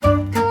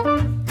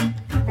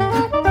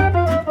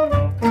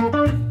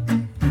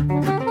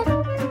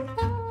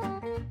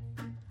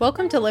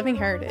Welcome to Living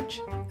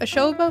Heritage, a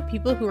show about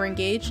people who are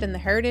engaged in the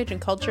heritage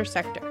and culture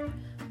sector,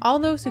 all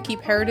those who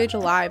keep heritage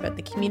alive at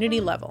the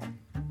community level.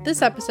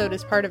 This episode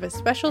is part of a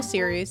special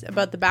series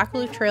about the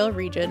Baccalieu Trail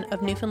region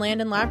of Newfoundland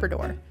and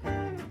Labrador.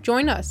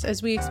 Join us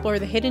as we explore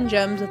the hidden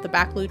gems of the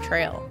Baccalieu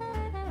Trail,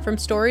 from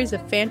stories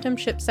of phantom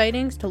ship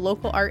sightings to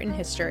local art and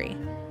history.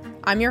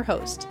 I'm your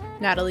host,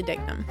 Natalie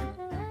Dignam.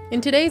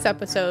 In today's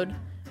episode,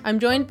 I'm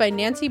joined by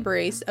Nancy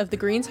Brace of the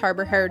Greens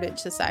Harbor Heritage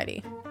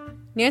Society.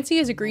 Nancy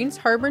is a Greens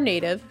Harbor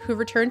native who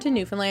returned to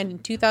Newfoundland in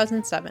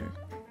 2007.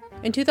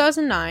 In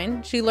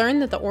 2009, she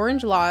learned that the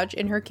Orange Lodge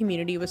in her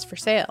community was for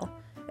sale,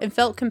 and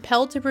felt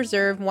compelled to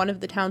preserve one of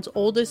the town's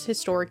oldest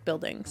historic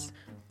buildings.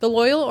 The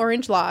Loyal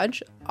Orange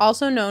Lodge,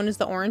 also known as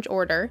the Orange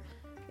Order,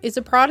 is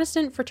a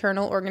Protestant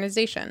fraternal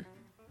organization.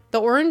 The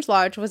Orange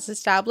Lodge was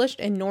established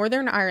in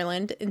Northern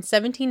Ireland in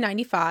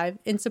 1795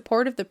 in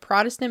support of the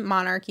Protestant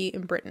monarchy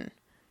in Britain.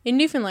 In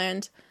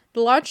Newfoundland, the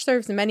lodge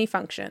serves many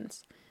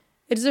functions.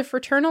 It is a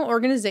fraternal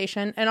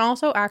organization and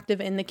also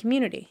active in the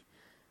community.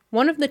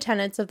 One of the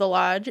tenets of the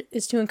lodge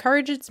is to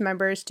encourage its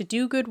members to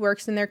do good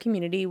works in their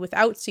community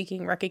without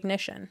seeking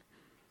recognition.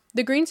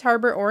 The Greens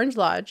Harbor Orange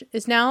Lodge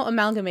is now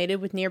amalgamated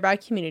with nearby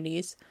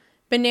communities,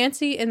 but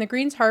Nancy and the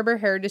Greens Harbor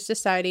Heritage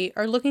Society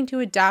are looking to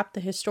adapt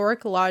the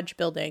historic lodge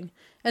building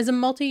as a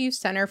multi-use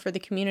center for the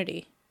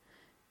community.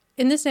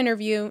 In this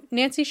interview,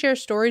 Nancy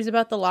shares stories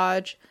about the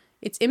lodge,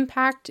 its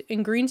impact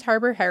in Greens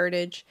Harbor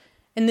heritage,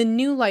 and the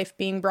new life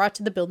being brought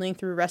to the building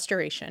through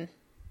restoration.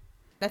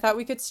 I thought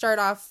we could start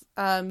off,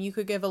 you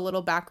could give a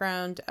little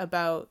background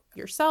about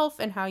yourself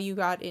and how you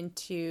got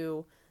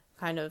into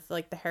kind of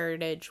like the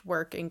heritage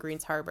work in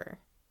Greens Harbor.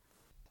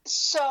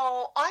 So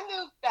I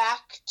moved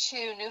back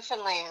to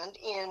Newfoundland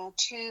in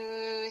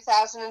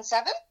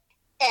 2007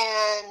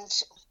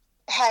 and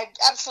had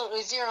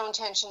absolutely zero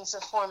intentions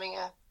of forming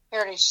a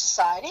heritage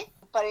society.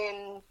 But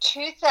in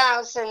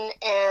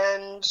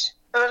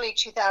early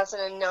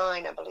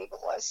 2009, I believe it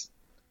was,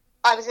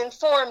 I was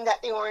informed that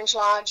the Orange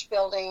Lodge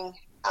building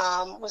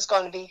was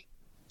going to be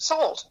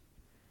sold.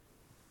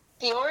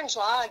 The Orange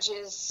Lodge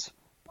is,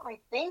 I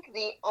think,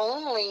 the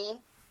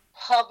only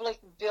public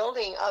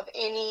building of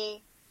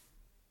any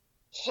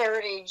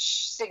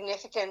heritage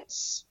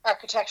significance,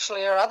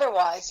 architecturally or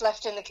otherwise,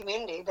 left in the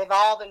community. They've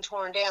all been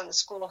torn down, the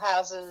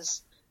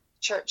schoolhouses,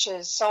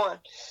 churches, so on.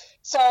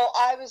 So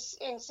I was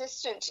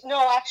insistent.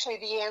 No, actually,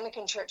 the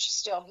Anglican Church is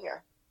still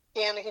here.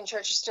 The Anglican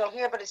Church is still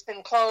here, but it's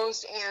been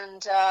closed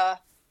and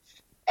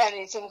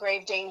it's in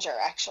grave danger,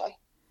 actually.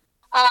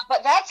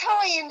 But that's how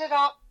I ended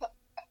up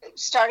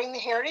starting the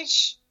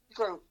Heritage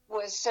Group,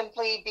 was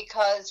simply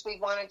because we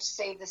wanted to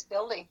save this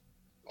building.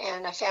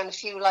 And I found a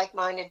few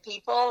like-minded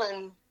people,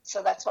 and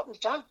so that's what we've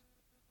done.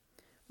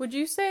 Would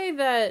you say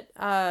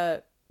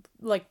that,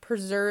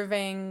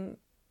 preserving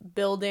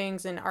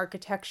buildings and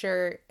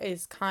architecture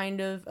is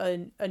kind of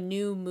a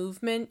new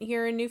movement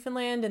here in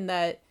Newfoundland, and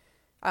that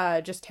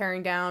just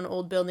tearing down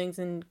old buildings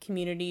and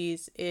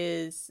communities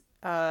is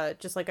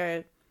just like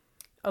a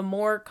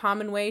more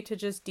common way to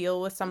just deal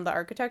with some of the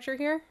architecture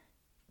here?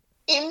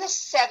 In the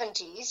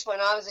 70s, when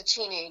I was a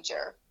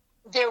teenager,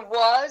 there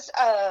was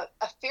a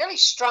fairly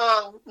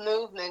strong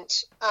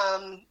movement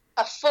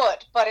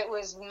afoot, but it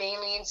was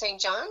mainly in St.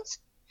 John's.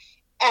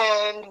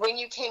 And when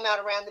you came out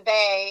around the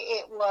bay,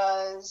 it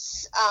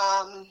was,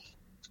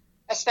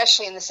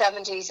 especially in the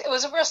 70s, it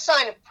was a real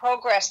sign of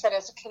progress that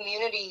as a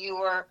community you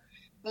were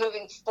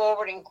moving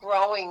forward and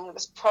growing. It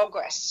was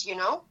progress,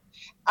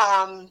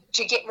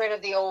 to get rid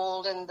of the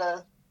old and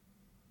the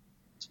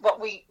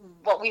what we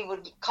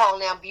would call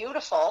now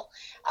beautiful.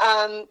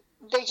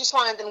 They just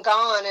wanted them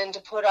gone and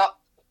to put up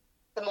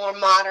the more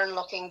modern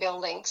looking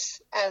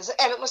buildings.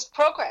 And it was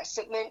progress.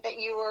 It meant that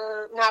you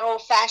were not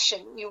old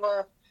fashioned. You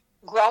were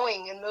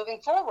growing and moving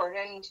forward.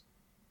 And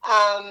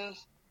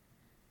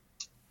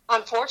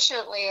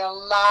unfortunately, a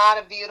lot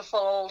of beautiful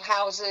old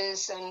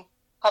houses and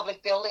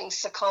public buildings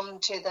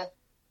succumbed to the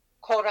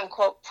quote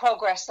unquote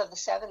progress of the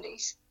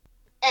 70s.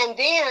 And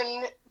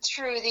then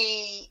through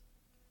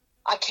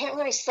I can't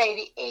really say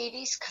the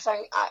 80s, because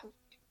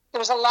there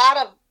was a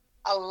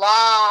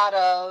lot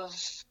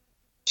of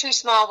two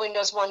small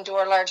windows, one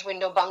door, large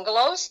window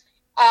bungalows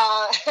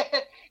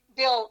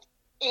built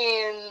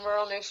in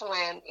rural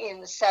Newfoundland in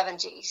the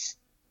 70s.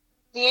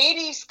 The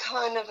 80s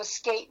kind of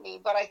escaped me,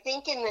 but I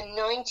think in the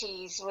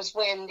 90s was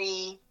when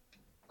the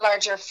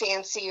larger,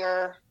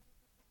 fancier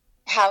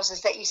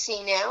houses that you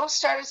see now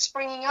started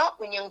springing up,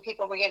 when young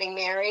people were getting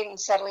married and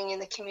settling in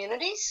the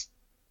communities.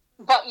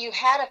 But you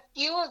had a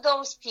few of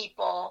those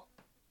people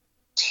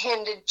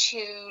tended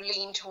to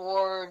lean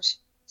toward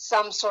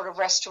some sort of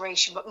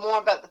restoration, but more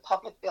about the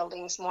public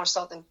buildings, more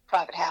so than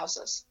private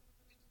houses.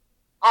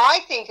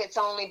 I think it's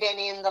only been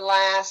in the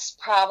last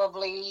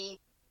probably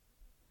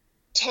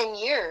 10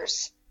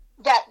 years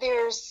that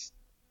there's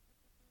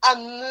a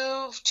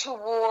move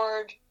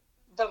toward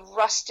the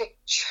rustic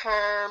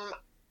charm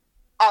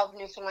of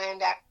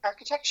Newfoundland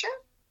architecture.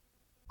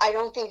 I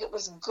don't think it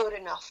was good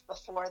enough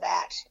before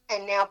that.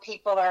 And now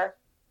people are,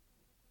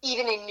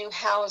 even in new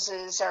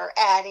houses, are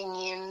adding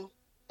in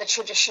the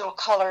traditional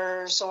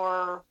colors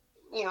or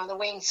the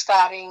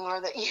wainscoting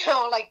or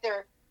like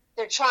they're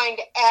trying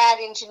to add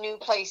into new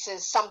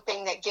places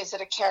something that gives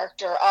it a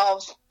character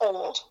of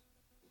old.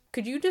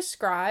 Could you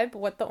describe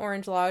what the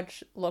Orange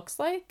Lodge looks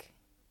like?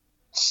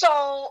 So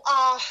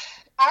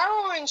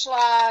our Orange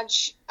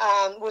Lodge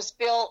was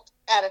built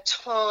at a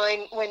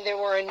time when there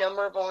were a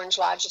number of Orange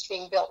Lodges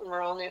being built in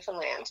rural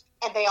Newfoundland,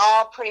 and they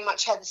all pretty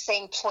much had the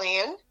same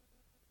plan.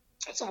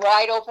 It's a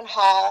wide open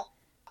hall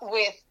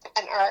with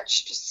an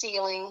arched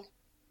ceiling,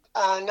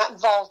 not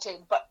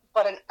vaulted,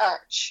 but an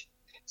arch,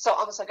 so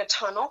almost like a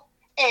tunnel.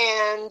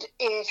 And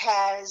it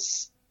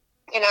has,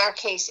 in our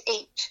case,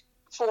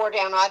 4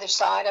 down either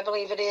side, I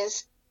believe it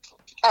is,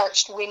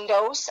 arched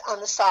windows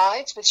on the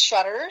sides with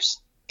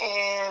shutters,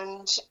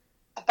 and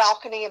a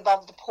balcony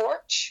above the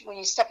porch. When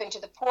you step into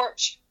the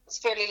porch, it's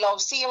fairly low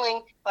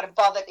ceiling, but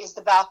above it is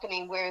the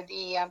balcony where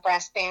the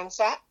brass band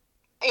sat.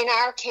 In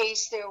our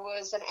case, there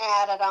was an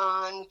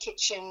added-on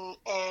kitchen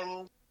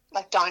and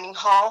like dining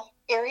hall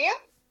area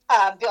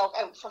built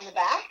out from the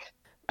back.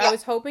 I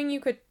was hoping you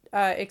could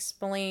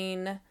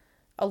explain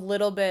a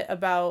little bit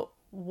about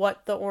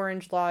what the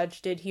Orange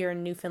Lodge did here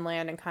in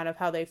Newfoundland and kind of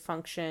how they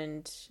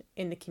functioned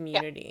in the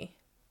community.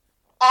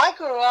 I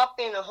grew up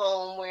in a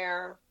home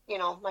where,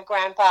 my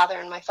grandfather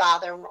and my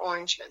father were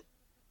Orangemen.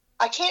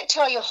 I can't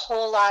tell you a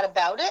whole lot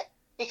about it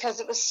because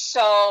it was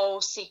so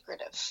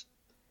secretive.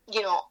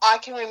 I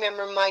can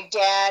remember my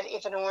dad,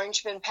 if an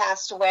Orangeman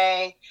passed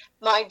away,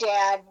 my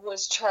dad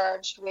was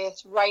charged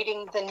with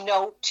writing the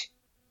note.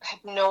 I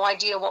have no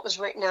idea what was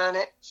written on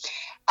it.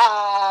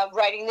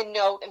 Writing the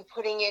note and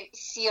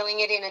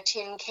sealing it in a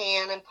tin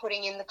can and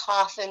putting in the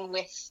coffin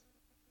with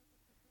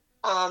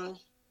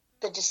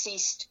the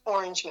deceased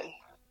Orangeman.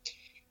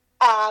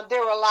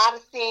 There were a lot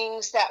of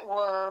things that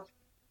were,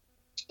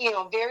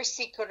 very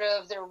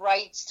secretive, their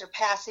rites, their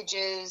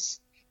passages,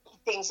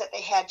 things that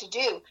they had to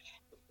do.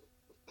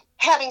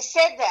 Having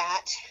said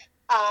that,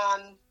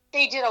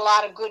 they did a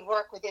lot of good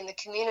work within the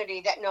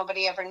community that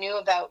nobody ever knew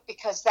about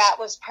because that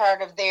was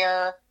part of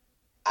their,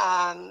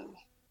 I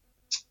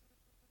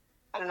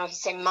don't know if you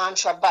say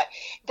mantra, but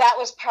that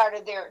was part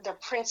of their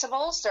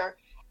principles. Their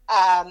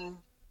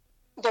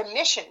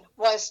mission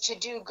was to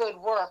do good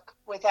work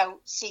without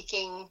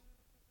seeking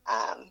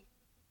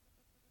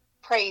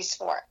praise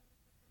for it.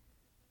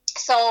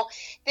 So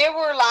there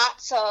were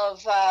lots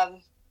of,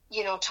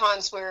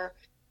 times where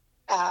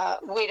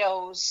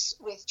widows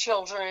with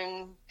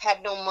children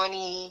had no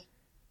money,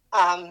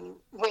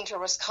 winter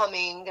was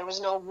coming, there was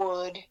no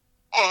wood,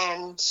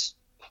 and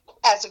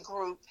as a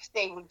group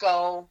they would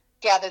go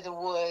gather the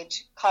wood,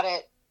 cut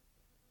it,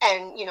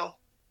 and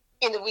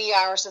in the wee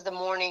hours of the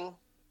morning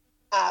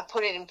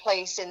put it in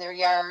place in their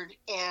yard,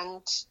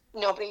 and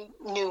nobody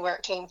knew where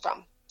it came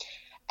from.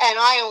 And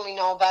I only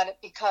know about it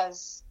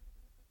because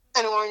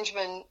an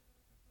Orangeman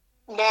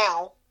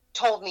now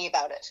told me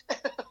about it.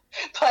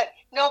 But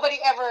nobody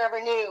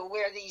ever knew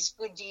where these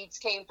good deeds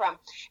came from.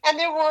 And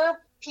there were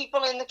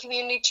people in the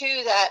community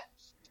too that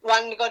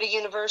wanted to go to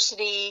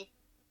university,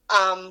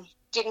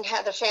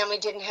 their family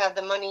didn't have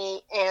the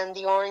money, and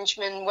the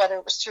Orangemen, whether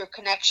it was through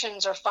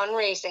connections or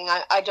fundraising,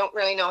 I don't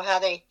really know how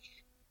they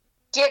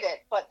did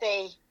it, but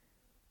they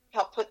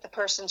helped put the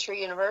person through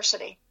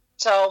university.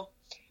 So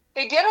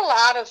they did a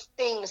lot of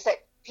things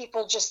that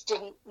people just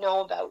didn't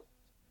know about.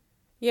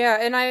 Yeah,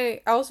 and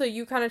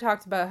you kind of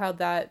talked about how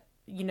that,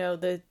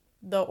 the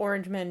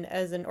Orangemen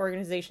as an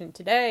organization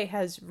today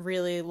has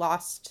really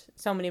lost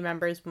so many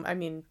members. I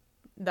mean,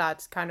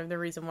 that's kind of the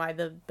reason why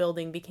the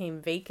building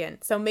became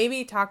vacant. So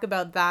maybe talk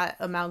about that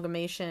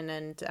amalgamation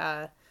and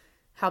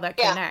how that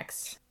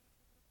connects.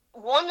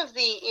 One of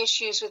the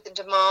issues with the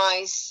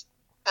demise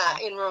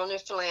in rural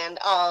Newfoundland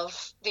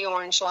of the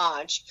Orange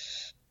Lodge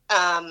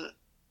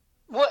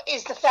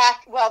is the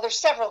fact, there's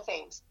several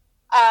things.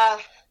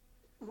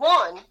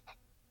 One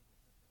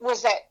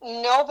was that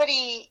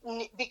nobody,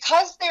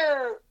 because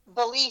their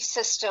belief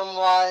system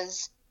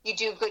was you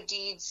do good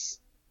deeds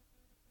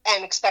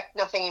and expect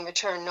nothing in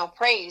return, no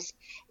praise,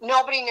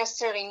 nobody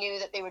necessarily knew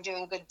that they were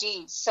doing good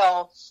deeds.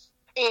 So,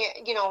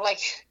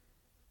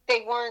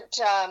 they weren't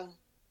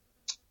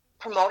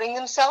promoting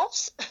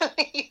themselves,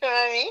 you know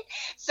what I mean?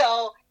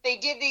 So they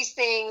did these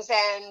things,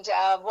 and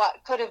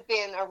what could have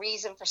been a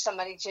reason for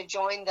somebody to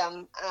join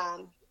them,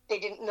 they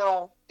didn't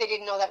know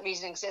that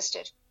reason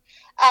existed.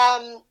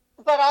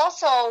 But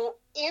also,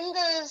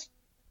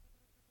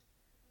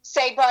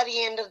 by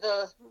the end of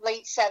the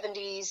late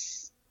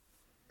 70s,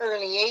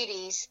 early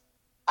 80s,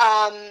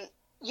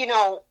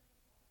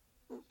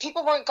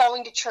 people weren't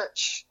going to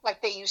church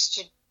like they used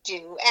to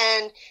do.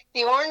 And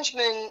the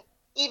Orangemen,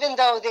 even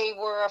though they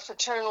were a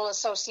fraternal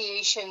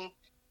association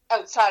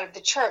outside of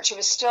the church, it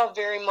was still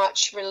very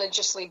much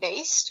religiously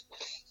based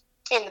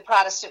in the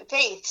Protestant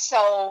faith.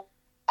 So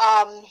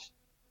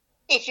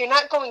if you're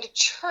not going to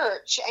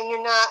church and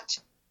you're not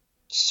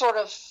sort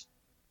of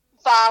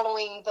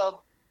following the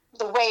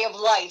way of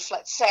life,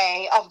 let's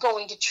say, of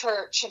going to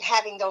church and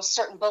having those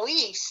certain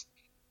beliefs,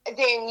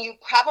 then you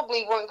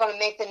probably weren't going to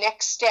make the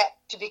next step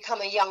to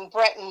become a young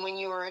Breton when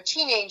you were a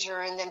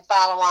teenager and then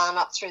follow on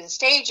up through the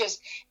stages,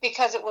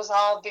 because it was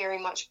all very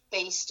much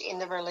based in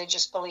the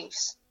religious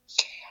beliefs.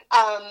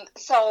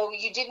 So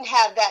you didn't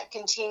have that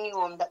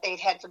continuum that they'd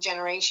had for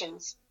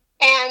generations.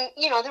 And,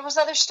 there was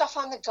other stuff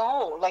on the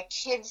go, like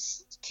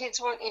kids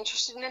weren't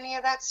interested in any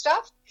of that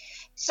stuff.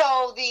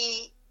 So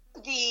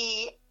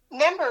the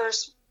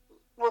members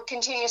were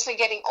continuously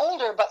getting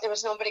older, but there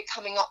was nobody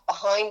coming up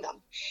behind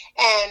them.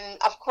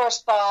 And of course,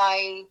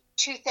 by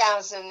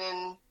 2000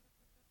 and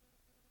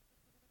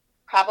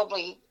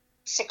probably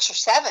 6 or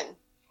 7,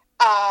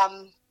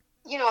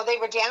 they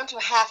were down to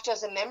a half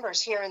dozen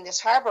members here in this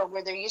harbor,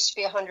 where there used to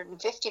be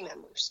 150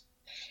 members,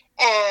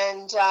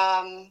 and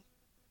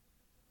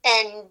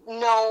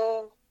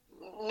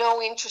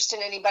no interest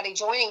in anybody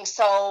joining.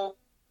 So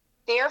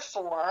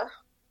therefore,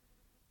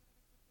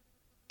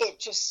 it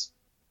just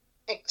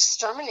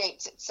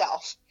exterminates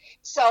itself.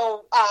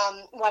 So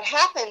what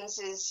happens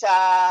is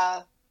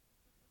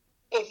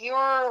if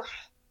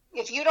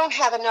you don't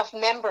have enough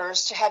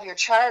members to have your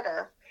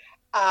charter,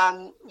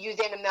 you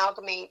then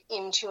amalgamate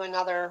into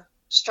another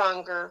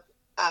stronger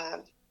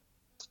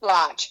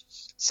lodge.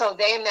 So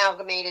they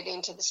amalgamated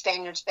into the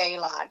Spaniards Bay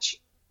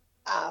Lodge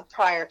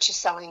prior to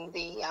selling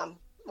the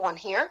one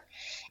here.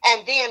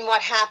 And then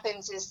what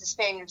happens is the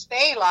Spaniards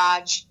Bay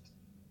Lodge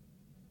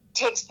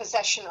takes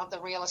possession of the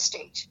real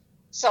estate.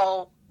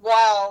 So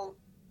while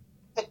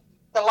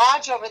the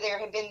lodge over there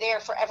had been there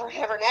forever and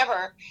ever and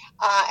ever,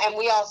 and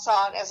we all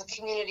saw it as a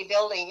community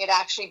building, it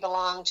actually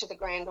belonged to the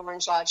Grand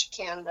Orange Lodge of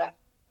Canada.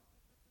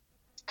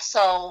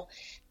 So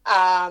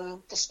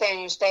the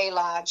Spaniards Bay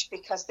Lodge,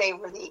 because they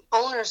were the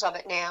owners of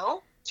it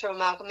now through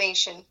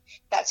amalgamation,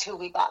 that's who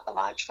we bought the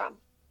lodge from.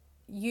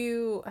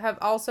 You have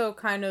also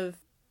kind of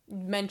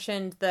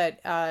mentioned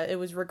that it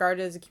was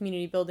regarded as a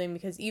community building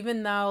because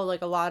even though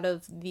like a lot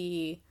of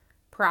the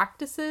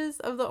practices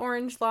of the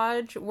Orange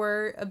Lodge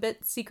were a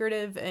bit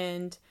secretive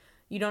and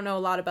you don't know a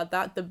lot about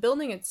that, the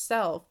building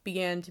itself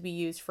began to be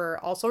used for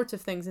all sorts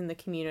of things in the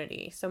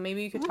community. So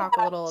maybe you could talk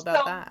a little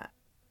about that.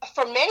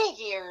 For many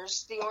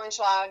years, the Orange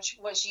Lodge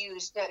was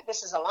used,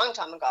 this is a long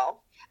time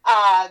ago,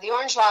 the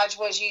Orange Lodge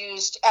was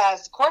used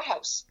as the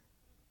courthouse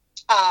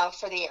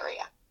for the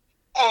area.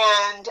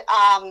 And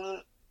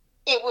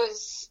it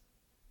was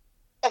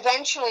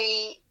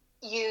eventually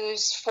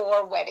used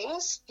for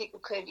weddings. People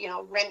could,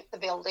 rent the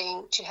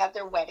building to have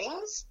their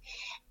weddings.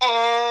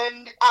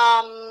 And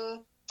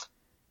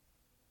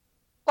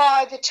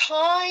by the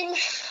time,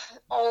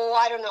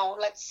 I don't know,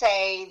 let's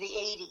say the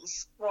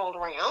 80s rolled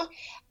around,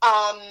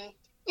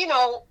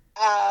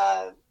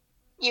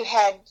 you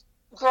had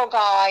Girl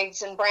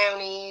Guides and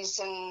Brownies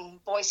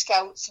and Boy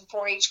Scouts and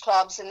 4-H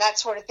clubs and that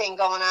sort of thing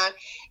going on.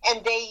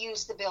 And they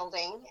used the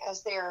building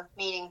as their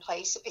meeting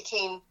place.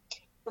 It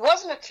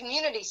wasn't a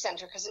community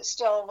center because it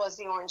still was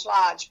the Orange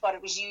Lodge, but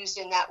it was used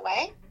in that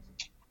way.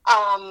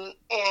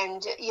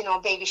 And,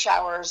 baby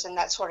showers and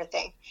that sort of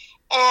thing.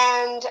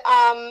 And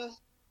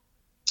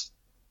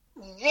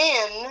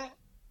then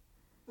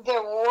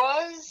there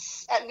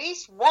was at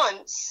least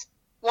once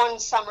one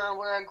summer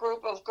where a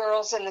group of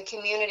girls in the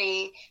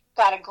community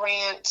got a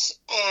grant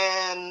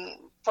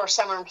for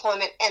summer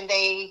employment, and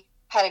they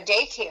had a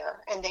daycare,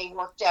 and they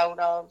worked out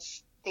of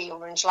the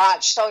Orange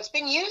Lodge. So it's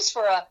been used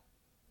for a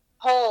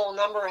whole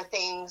number of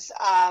things.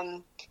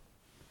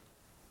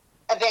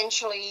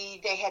 Eventually,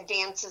 they had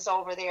dances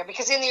over there,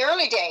 because in the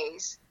early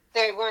days,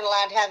 they weren't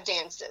allowed to have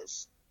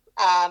dances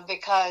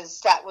because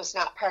that was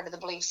not part of the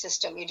belief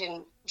system. You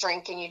didn't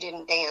drink and you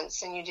didn't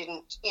dance and you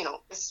didn't,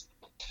 it's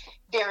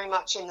very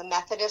much in the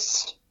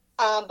Methodist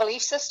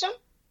belief system.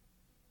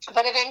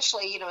 But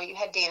eventually, you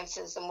had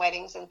dances and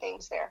weddings and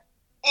things there.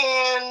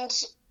 And,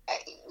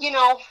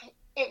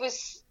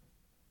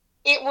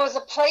 it was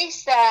a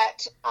place that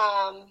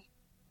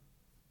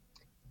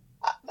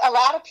a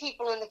lot of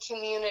people in the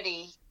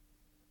community,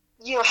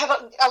 have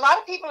a lot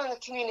of people in the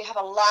community have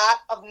a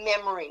lot of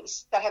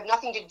memories that have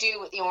nothing to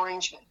do with the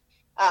Orangemen,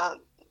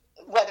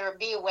 whether it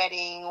be a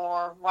wedding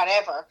or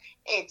whatever.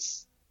 It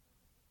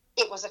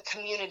was a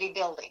community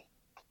building.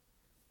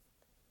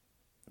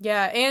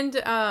 Yeah, and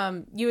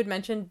you had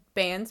mentioned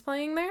bands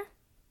playing there?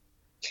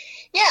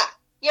 Yeah.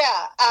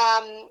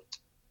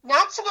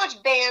 Not so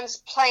much bands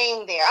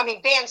playing there. I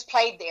mean, bands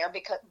played there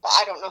because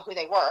I don't know who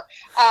they were.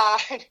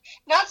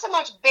 Not so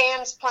much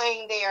bands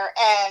playing there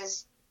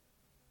as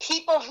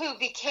people who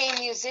became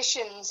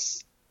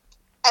musicians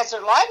as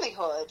their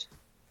livelihood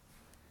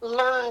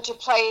learned to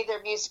play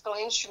their musical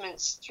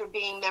instruments through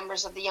being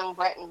members of the Young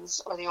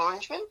Bretons or the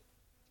Orangemen.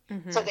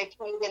 Mm-hmm. So they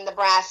played in the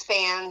brass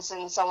bands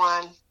and so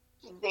on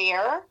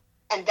there,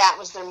 and that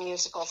was their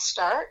musical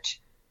start.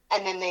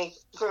 And then they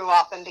grew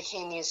up and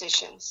became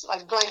musicians,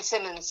 like Glenn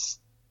Simmons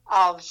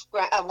of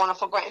A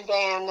Wonderful Grand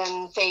Band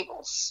and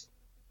Fables,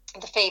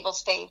 the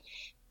Fables fame.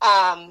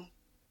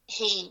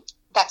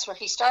 That's where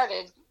he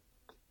started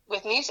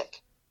with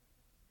music.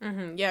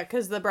 Mm-hmm. Yeah,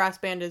 because the brass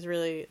band is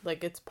really,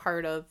 it's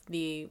part of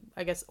the,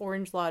 I guess,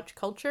 Orange Lodge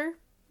culture,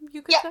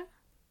 you could say?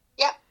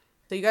 Yeah.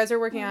 So you guys are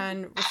working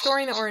on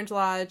restoring the Orange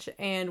Lodge,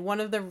 and one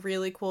of the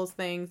really cool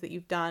things that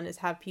you've done is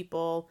have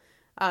people,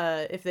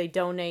 if they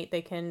donate,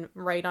 they can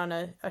write on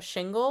a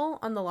shingle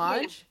on the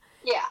lodge.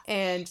 Yeah.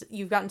 And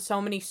you've gotten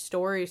so many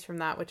stories from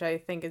that, which I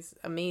think is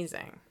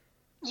amazing.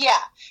 Yeah.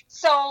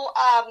 So,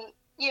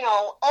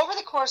 over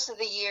the course of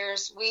the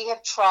years, we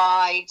have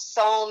tried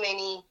so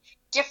many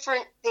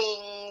different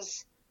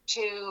things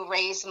to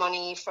raise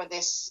money for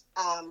this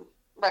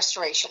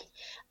restoration.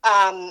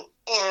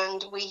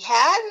 And we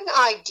had an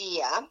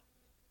idea.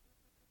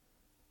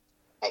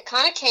 It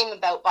kind of came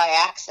about by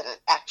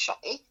accident,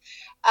 actually.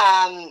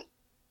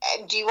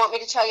 Do you want me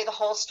to tell you the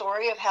whole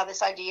story of how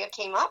this idea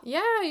came up?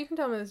 Yeah, you can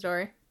tell me the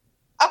story.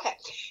 Okay.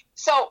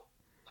 So,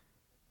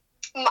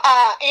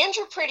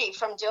 Andrew Pretty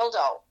from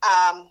Dildo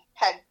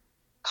had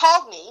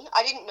called me.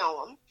 I didn't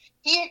know him.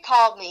 He had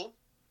called me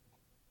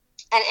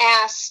and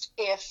asked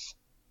if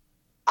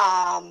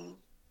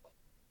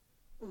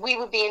we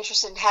would be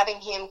interested in having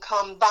him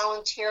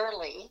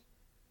voluntarily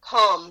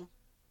come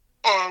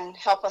and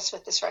help us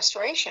with this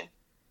restoration.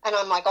 And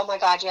I'm like, oh my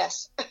God,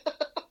 yes,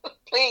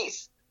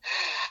 please.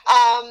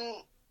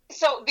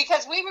 So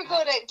because we were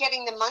good at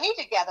getting the money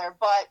together,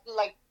 but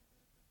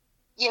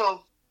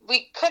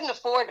we couldn't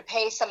afford to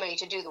pay somebody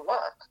to do the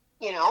work,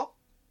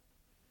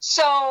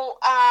 So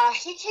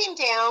he came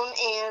down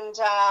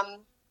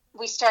and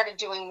we started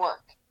doing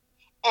work.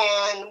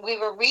 And we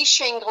were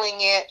re-shingling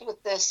it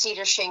with the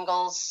cedar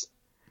shingles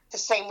the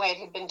same way it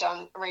had been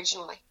done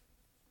originally.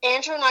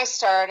 Andrew and I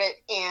started,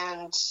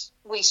 and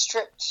we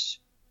stripped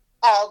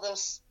all the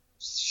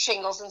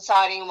shingles and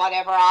siding and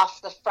whatever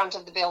off the front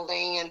of the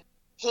building, and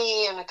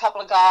he and a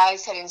couple of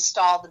guys had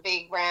installed the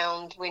big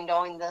round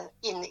window in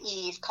the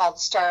eave called the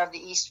Star of the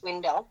East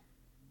window.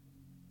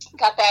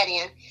 Got that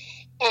in,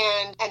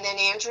 and then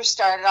Andrew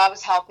started. I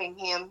was helping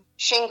him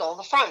shingle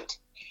the front,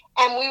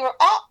 and we were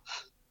up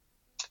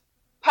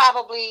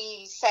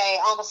probably, say,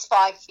 almost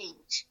 5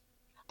 feet,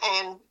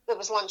 and it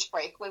was lunch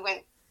break. We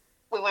went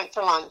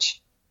for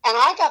lunch, and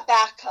I got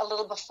back a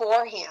little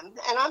before him,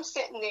 and I'm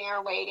sitting there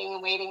waiting,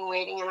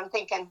 and I'm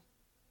thinking,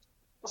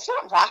 it's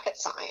not rocket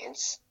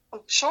science.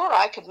 I'm sure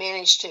I could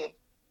manage to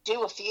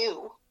do a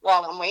few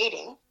while I'm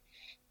waiting.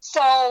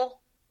 So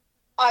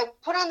I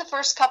put on the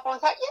first couple and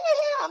thought,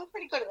 yeah, I'm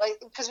pretty good at it,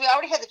 because we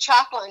already had the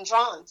chalk line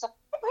drawn, so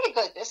I'm pretty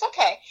good at this.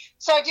 Okay.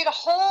 So I did a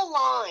whole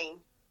line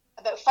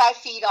about 5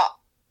 feet up.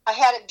 I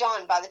had it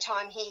done by the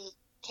time he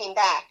came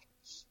back.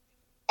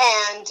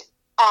 And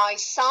I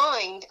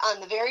signed on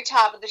the very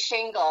top of the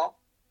shingle,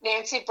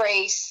 Nancy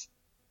Brace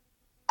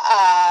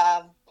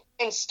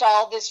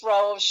installed this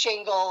row of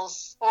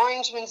shingles,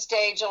 Orangeman's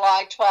Day,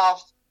 July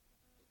 12th,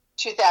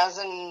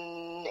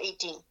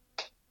 2018.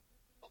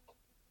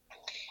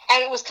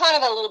 And it was kind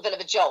of a little bit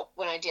of a joke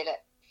when I did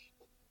it.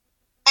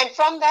 And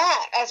from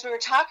that, as we were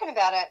talking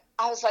about it,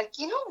 I was like,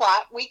 you know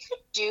what? We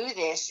could do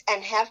this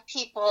and have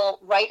people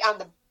write on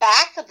the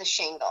back of the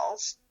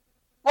shingles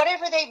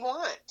whatever they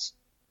want.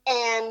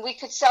 And we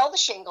could sell the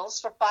shingles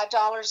for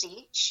 $5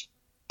 each.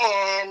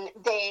 And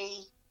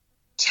they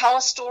tell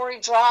a story,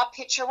 draw a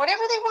picture,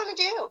 whatever they want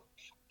to do.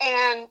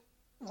 And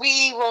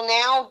we will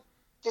now,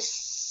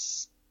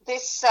 this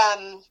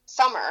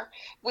summer,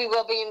 we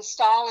will be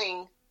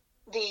installing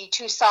the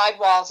 2 side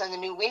walls and the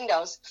new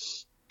windows.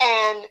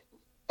 And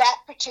that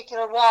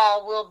particular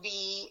wall will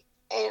be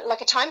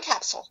like a time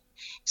capsule,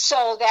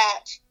 so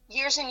that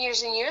years and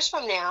years and years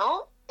from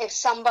now, if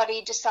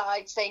somebody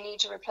decides they need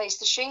to replace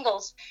the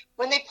shingles,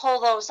 when they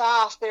pull those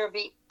off, there'll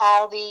be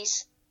all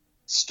these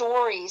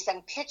stories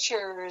and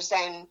pictures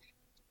and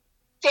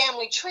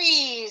family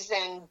trees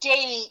and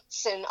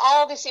dates and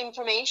all this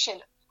information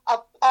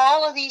of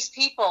all of these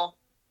people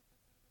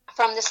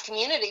from this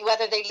community,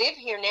 whether they live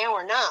here now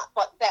or not,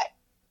 but that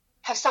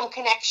have some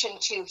connection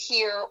to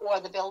here or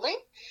the building.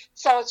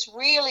 So it's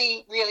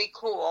really, really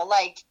cool.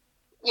 Like,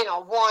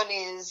 one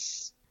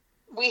is,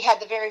 we had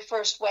the very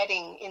first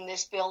wedding in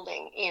this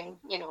building in,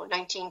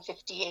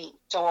 1958,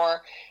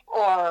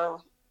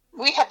 or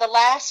we had the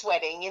last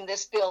wedding in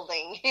this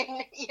building,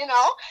 and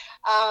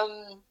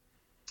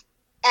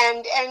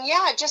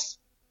yeah, just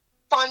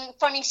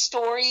funny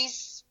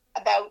stories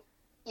about,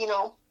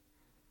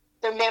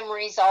 their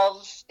memories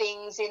of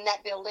things in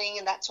that building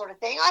and that sort of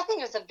thing. I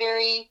think it was a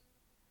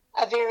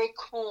very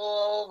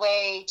cool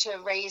way to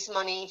raise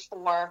money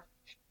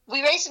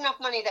we raised enough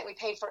money that we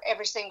paid for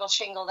every single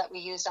shingle that we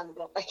used on the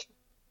building.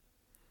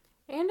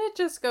 And it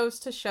just goes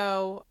to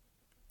show,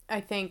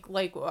 I think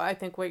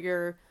what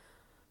you're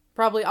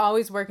probably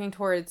always working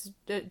towards,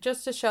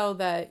 just to show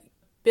that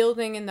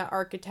building and the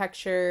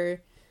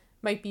architecture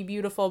might be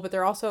beautiful, but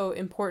they're also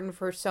important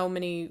for so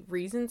many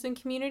reasons in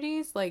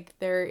communities. Like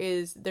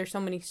there's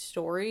so many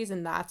stories,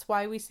 and that's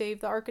why we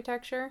save the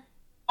architecture.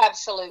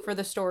 Absolutely. For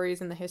the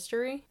stories and the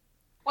history.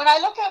 When I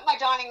look out my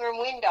dining room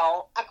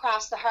window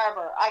across the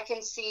harbor, I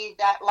can see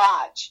that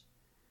lodge,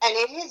 and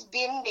it has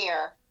been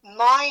there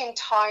my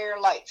entire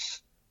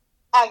life.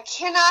 I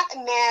cannot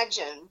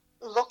imagine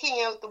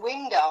looking out the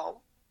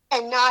window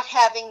and not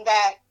having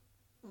that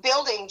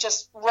building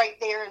just right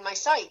there in my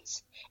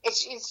sights.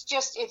 It's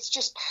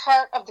just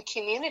part of the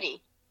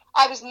community.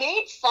 I was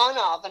made fun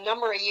of a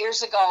number of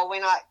years ago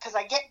because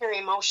I get very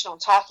emotional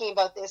talking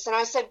about this, and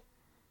I said,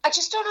 I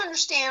just don't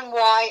understand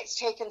why it's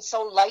taken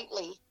so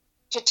lightly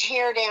to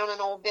tear down an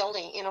old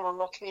building in a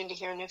rural community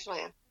here in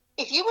Newfoundland.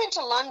 If you went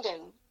to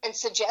London and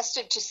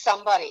suggested to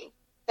somebody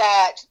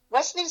that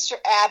Westminster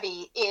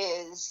Abbey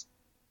is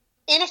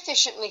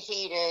inefficiently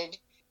heated,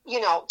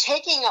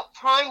 taking up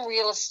prime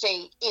real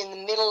estate in the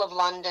middle of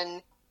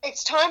London,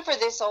 it's time for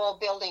this old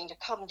building to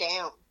come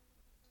down.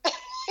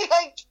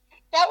 Like,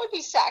 that would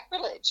be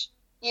sacrilege,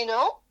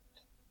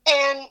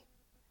 And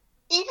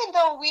even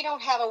though we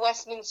don't have a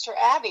Westminster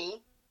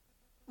Abbey,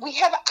 we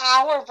have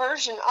our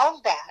version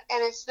of that.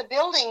 And it's the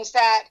buildings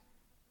that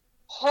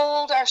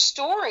hold our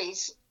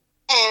stories.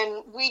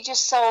 And we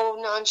just so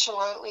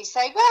nonchalantly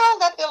say, well,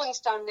 that building's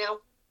done now.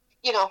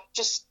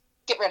 Just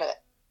get rid of it.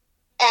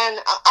 And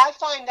I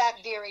find that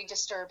very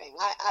disturbing.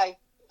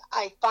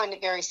 I find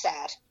it very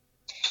sad.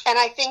 And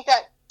I think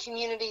that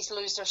communities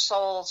lose their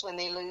souls when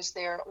they lose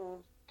their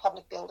old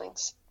public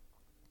buildings.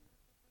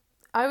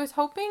 I was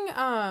hoping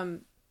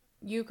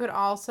you could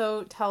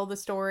also tell the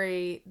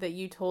story that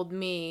you told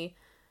me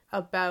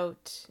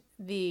about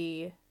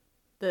the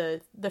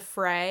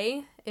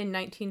fray in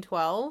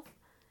 1912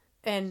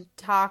 and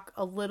talk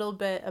a little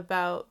bit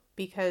about,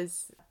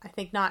 because I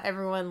think not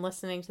everyone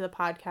listening to the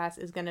podcast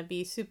is going to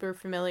be super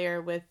familiar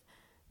with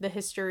the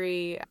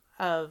history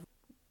of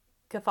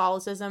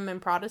Catholicism and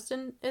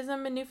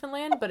Protestantism in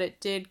Newfoundland, but it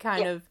did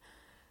kind of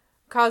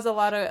cause a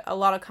lot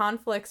of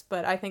conflicts.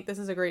 But I think this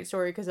is a great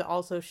story because it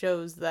also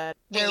shows that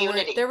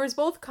there was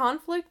both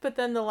conflict, but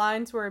then the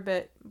lines were a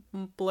bit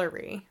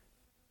blurry.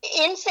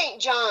 In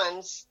St.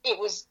 John's, it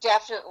was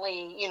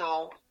definitely,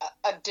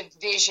 a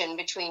division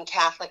between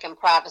Catholic and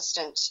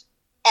Protestant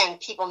and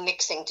people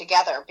mixing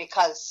together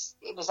because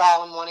it was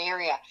all in one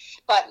area.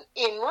 But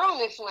in rural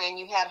Newfoundland,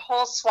 you had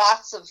whole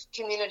swaths of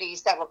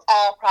communities that were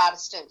all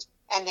Protestant,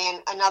 and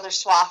then another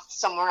swath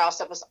somewhere else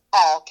that was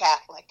all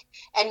Catholic,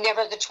 and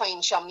never the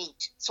twain shall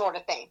meet sort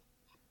of thing.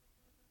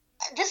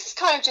 This is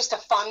kind of just a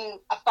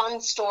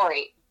fun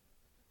story.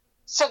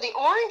 So the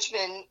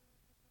Orangemen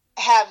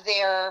have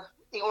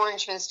the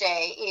Orangemen's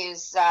Day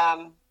is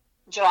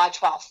July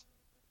 12th.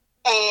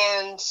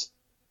 And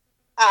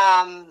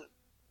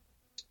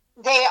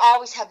they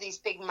always have these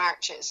big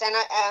marches and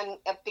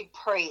big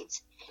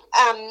parades.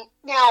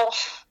 Now,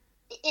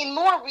 in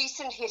more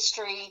recent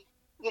history,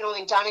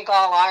 in Donegal,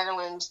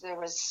 Ireland, there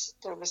was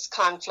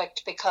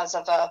conflict because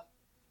of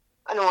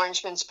an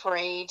Orangemen's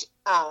parade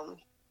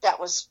that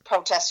was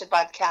protested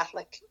by the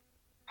Catholic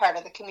part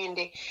of the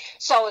community.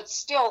 So it's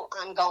still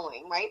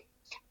ongoing, right?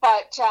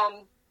 But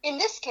in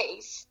this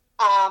case,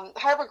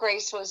 Harbour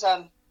Grace was,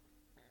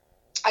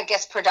 I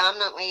guess,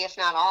 predominantly, if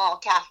not all,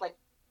 Catholic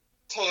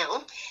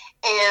town.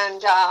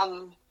 And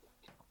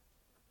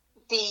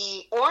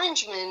the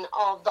Orangemen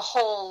of the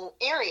whole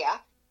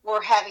area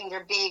were having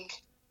their big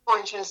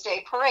Orangemen's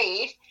Day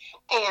parade,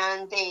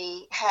 and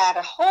they had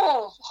a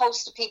whole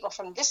host of people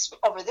from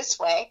over this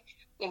way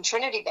in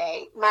Trinity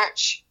Bay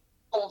march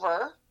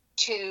over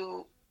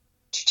to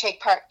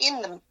take part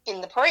in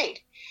the parade.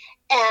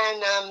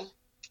 And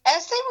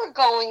as they were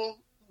going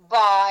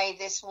by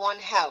this one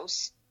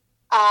house,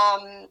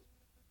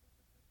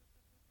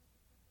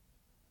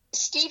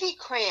 Stevie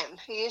Cram,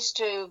 who used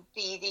to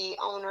be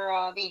the owner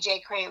of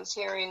E.J. Cram's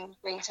here in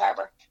Greens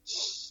Harbor,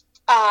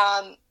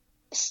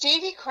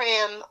 Stevie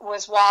Cram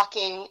was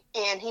walking,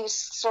 and he was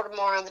sort of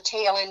more on the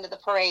tail end of the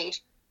parade,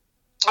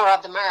 or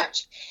of the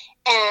march,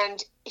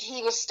 and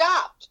he was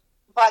stopped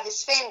by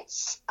this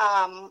fence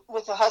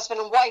with a husband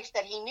and wife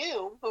that he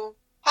knew who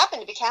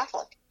happened to be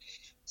Catholic.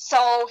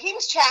 So he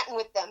was chatting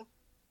with them,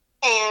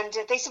 and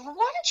they said, well,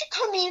 why don't you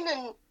come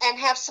in and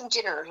have some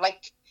dinner?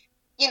 Like,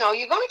 you're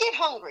going to get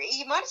hungry.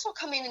 You might as well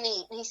come in and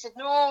eat. And he said,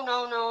 no,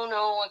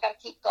 I got to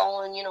keep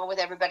going, with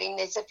everybody. And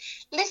they said,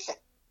 listen,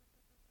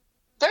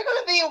 they're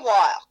going to be a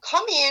while.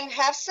 Come in,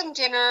 have some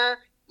dinner.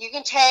 You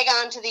can tag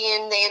on to the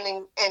end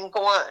then and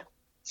go on.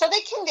 So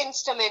they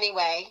convinced him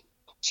anyway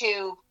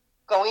to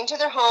go into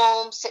their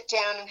home, sit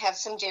down and have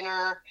some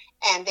dinner,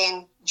 and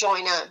then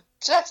join on.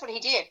 So that's what he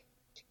did.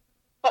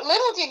 But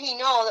little did he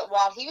know that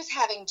while he was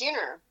having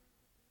dinner,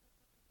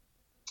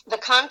 the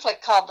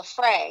conflict called the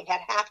fray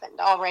had happened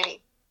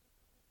already,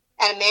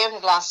 and a man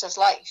had lost his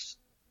life.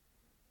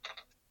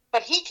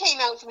 But he came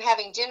out from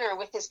having dinner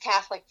with his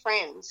Catholic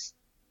friends,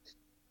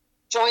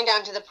 joined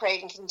onto the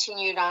parade, and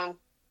continued on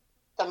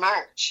the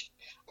march.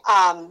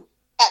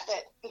 At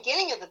the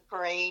beginning of the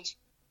parade,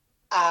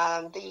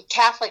 the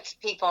Catholic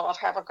people of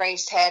Harbour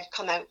Grace had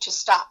come out to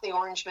stop the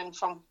Orangemen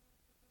from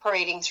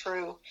parading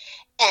through,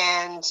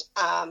 and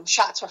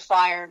shots were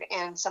fired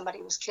and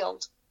somebody was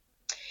killed.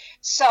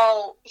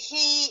 So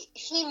he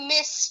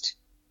missed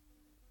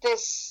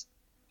this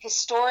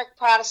historic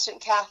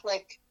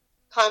Protestant-Catholic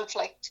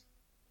conflict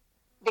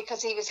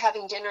because he was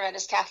having dinner at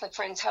his Catholic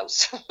friend's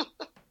house.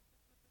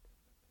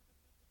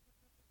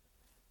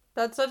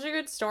 That's such a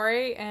good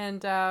story.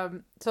 And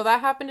so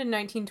that happened in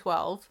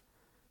 1912.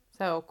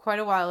 So quite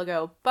a while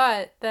ago.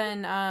 But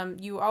then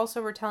you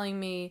also were telling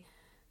me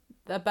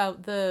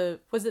about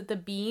was it the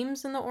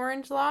beams in the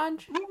Orange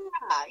Lodge?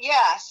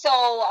 Yeah. So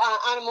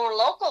on a more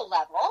local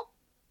level,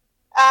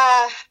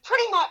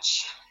 pretty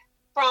much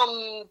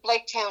from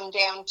Blaketown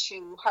down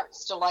to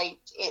Heart's Delight,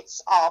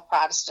 it's all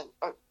Protestant,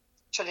 or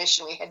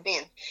traditionally had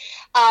been.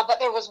 But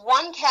there was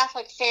one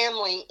Catholic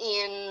family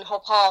in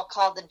Hope Hall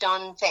called the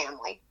Dunn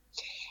family.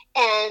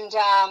 And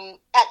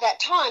at that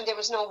time, there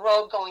was no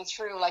road going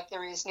through like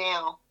there is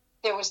now.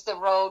 There was the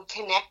road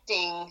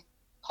connecting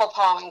Hope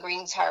Hall and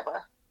Greens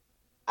Harbor.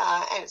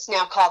 And it's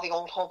now called the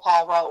Old Hope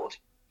Hall Road.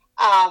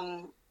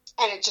 And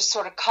it just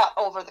sort of cut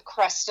over the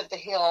crest of the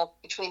hill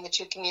between the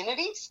two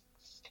communities.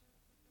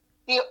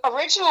 The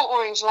original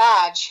Orange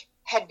Lodge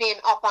had been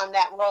up on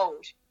that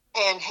road,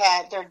 and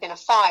there had been a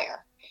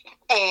fire,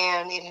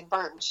 and it had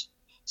burned.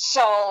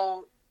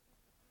 So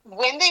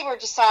when they were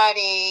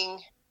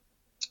deciding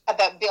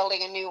about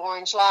building a new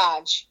Orange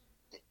Lodge,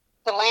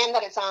 the land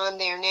that it's on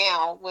there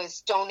now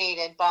was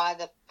donated by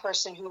the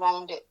person who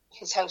owned it.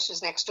 His house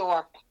was next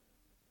door.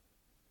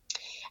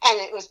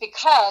 And it was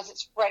because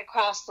it's right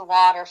across the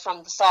water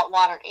from the salt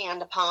water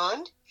and a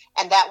pond.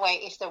 And that way,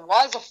 if there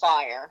was a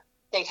fire,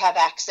 they'd have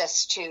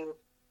access to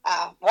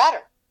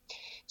water.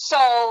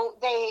 So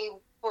they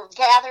were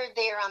gathered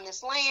there on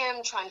this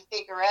land trying to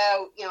figure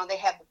out, they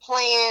had the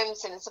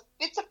plans, and it's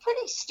a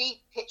pretty steep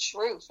pitched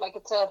roof. Like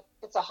it's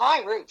a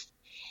high roof.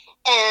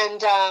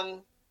 And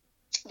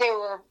they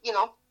were,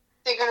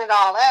 figuring it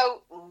all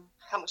out and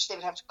how much they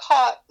would have to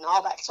cut and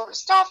all that sort of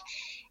stuff.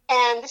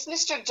 And this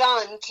Mr.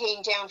 Dunn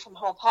came down from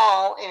Hope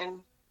Hall and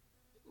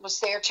was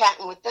there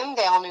chatting with them.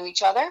 They all knew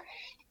each other.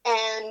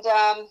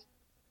 And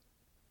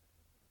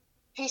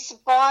he said,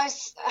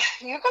 boys,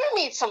 you're going to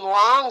need some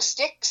long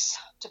sticks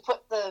to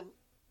put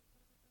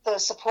the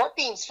support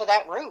beams for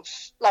that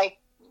roof. Like,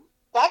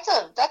 that's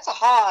a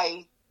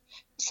high.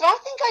 He said, I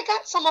think I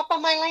got some up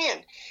on my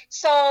land.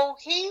 So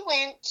he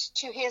went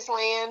to his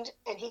land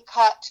and he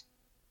cut,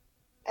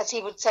 as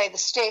he would say, the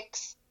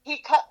sticks. He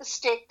cut the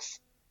sticks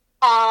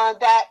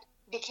that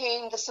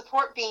became the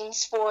support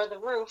beams for the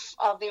roof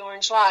of the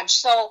Orange Lodge.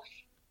 So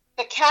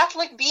the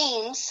Catholic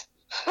beams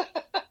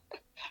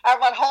are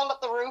what hold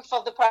up the roof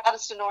of the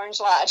Protestant Orange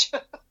Lodge.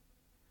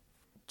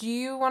 Do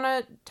you want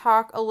to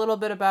talk a little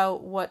bit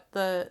about what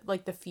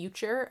the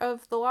future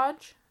of the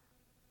lodge?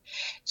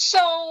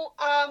 So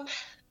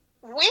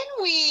when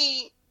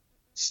we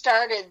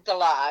started the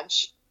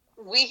lodge,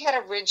 we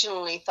had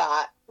originally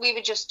thought we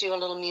would just do a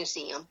little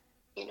museum,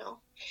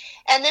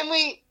 And then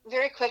we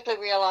very quickly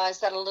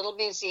realized that a little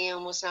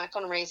museum was not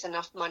going to raise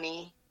enough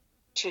money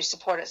to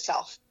support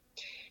itself.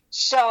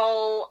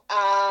 So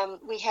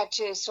we had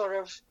to sort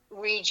of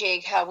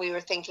rejig how we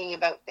were thinking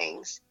about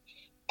things.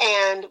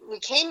 And we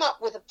came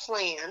up with a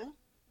plan,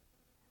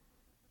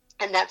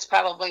 and that's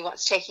probably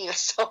what's taking us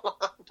so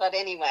long. But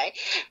anyway,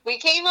 we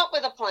came up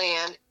with a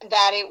plan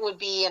that it would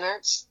be an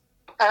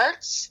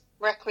arts,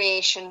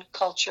 recreation,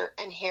 culture,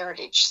 and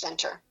heritage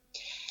center.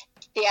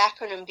 The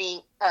acronym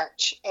being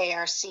ARCH,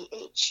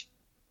 A-R-C-H.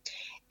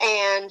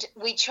 And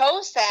we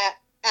chose that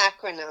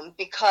acronym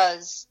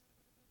because,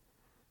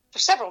 for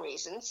several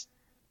reasons,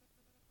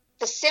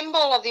 the symbol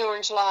of the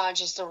Orange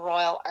Lodge is the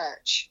Royal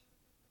Arch.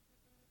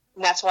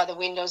 And that's why the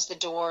windows, the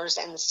doors,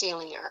 and the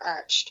ceiling are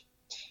arched.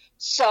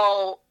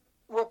 So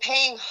we're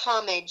paying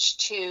homage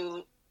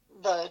to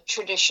the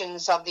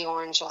traditions of the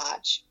Orange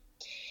Lodge.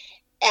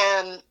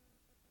 And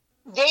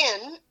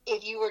then,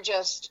 if you were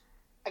just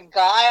a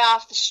guy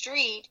off the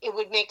street, it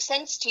would make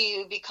sense to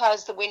you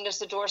because the windows,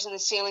 the doors, and the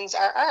ceilings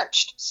are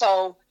arched.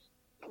 So,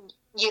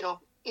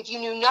 if you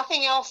knew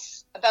nothing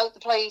else about the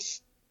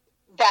place,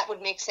 that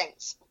would make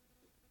sense.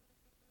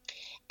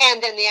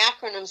 And then the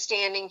acronym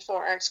standing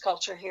for Arts,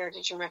 Culture,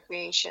 Heritage, and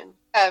Recreation,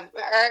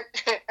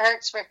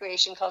 Arts,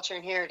 Recreation, Culture,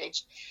 and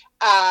Heritage,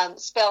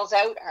 spells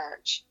out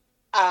ARCH.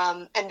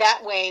 And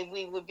that way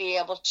we would be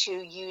able to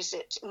use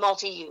it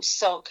multi-use.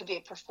 So it could be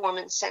a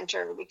performance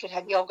center. We could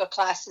have yoga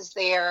classes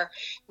there.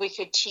 We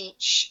could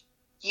teach,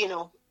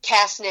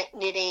 cast net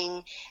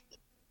knitting.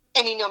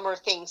 Any number of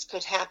things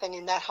could happen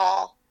in that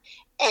hall.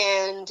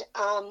 And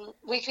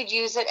we could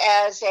use it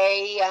as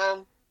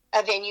a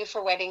venue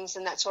for weddings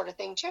and that sort of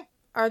thing too.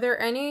 Are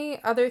there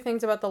any other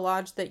things about the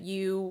lodge that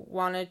you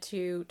wanted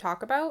to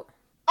talk about?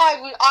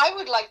 I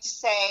would like to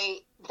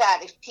say that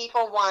if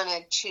people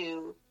wanted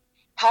to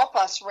help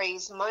us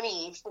raise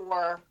money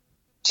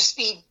to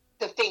speed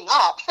the thing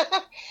up,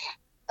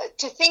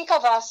 to think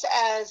of us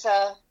as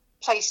a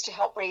place to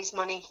help raise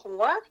money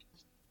for,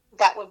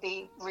 that would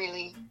be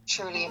really,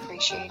 truly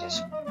appreciated.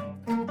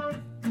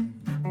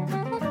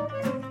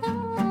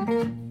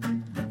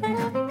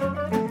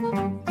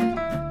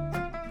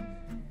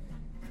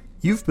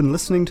 You've been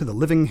listening to the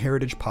Living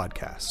Heritage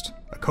Podcast,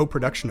 a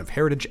co-production of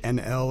Heritage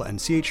NL and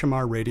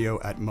CHMR Radio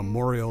at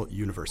Memorial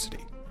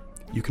University.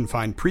 You can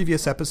find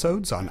previous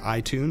episodes on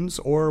iTunes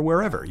or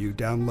wherever you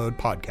download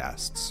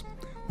podcasts.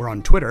 We're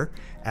on Twitter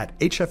at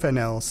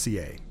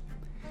HFNLCA.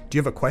 Do you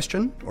have a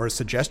question or a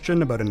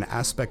suggestion about an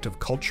aspect of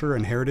culture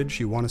and heritage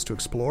you want us to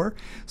explore?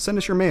 Send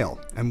us your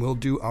mail, and we'll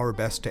do our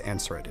best to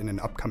answer it in an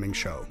upcoming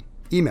show.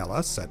 Email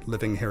us at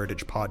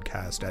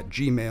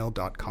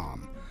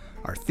livingheritagepodcast@gmail.com.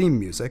 Our theme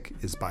music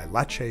is by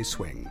Lache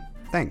Swing.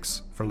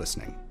 Thanks for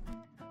listening.